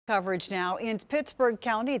Coverage now in Pittsburg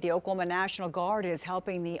County. The Oklahoma National Guard is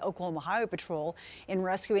helping the Oklahoma Highway Patrol in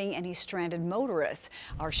rescuing any stranded motorists.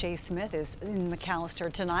 Our Shay Smith is in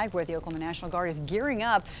McAlester tonight, where the Oklahoma National Guard is gearing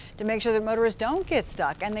up to make sure that motorists don't get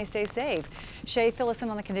stuck and they stay safe. Shay, fill us in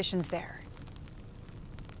on the conditions there.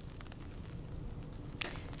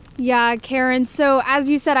 Yeah, Karen. So as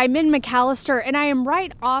you said, I'm in McAlester and I am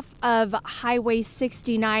right off of Highway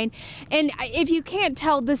 69. And if you can't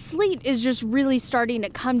tell, the sleet is just really starting to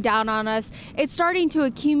come down on us. It's starting to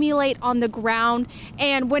accumulate on the ground.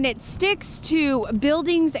 And when it sticks to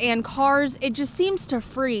buildings and cars, it just seems to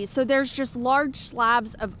freeze. So there's just large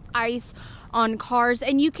slabs of ice on cars,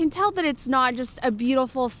 and you can tell that it's not just a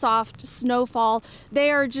beautiful soft snowfall.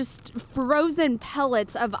 They are just frozen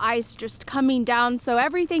pellets of ice just coming down. So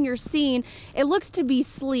everything you're seeing, it looks to be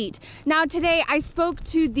sleet. Now today I spoke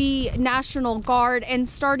to the National Guard, and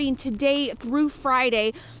starting today through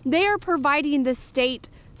Friday, they are providing the state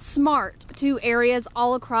SMART to areas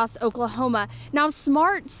all across Oklahoma. Now,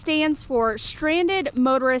 SMART stands for Stranded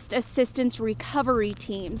Motorist Assistance Recovery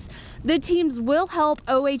Teams. The teams will help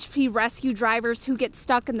OHP rescue drivers who get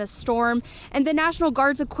stuck in the storm, and the National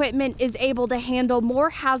Guard's equipment is able to handle more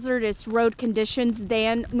hazardous road conditions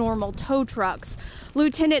than normal tow trucks.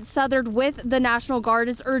 Lieutenant Southard with the National Guard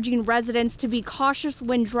is urging residents to be cautious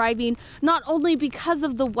when driving, not only because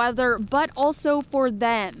of the weather, but also for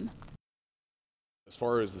them. As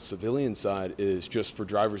far as the civilian side is just for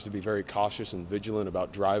drivers to be very cautious and vigilant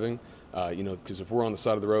about driving, because if we're on the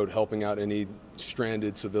side of the road helping out any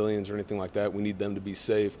stranded civilians or anything like that, we need them to be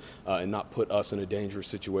safe and not put us in a dangerous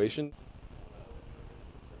situation.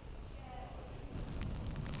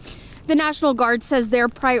 The National Guard says their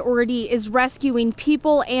priority is rescuing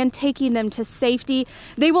people and taking them to safety.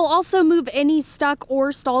 They will also move any stuck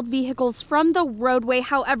or stalled vehicles from the roadway.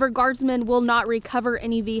 However, guardsmen will not recover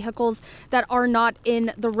any vehicles that are not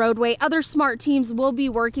in the roadway. Other SMART teams will be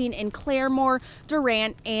working in Claremore,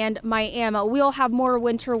 Durant, and Miami. We'll have more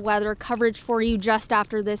winter weather coverage for you just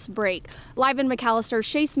after this break. Live in McAlester,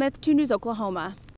 Shay Smith, 2 News Oklahoma.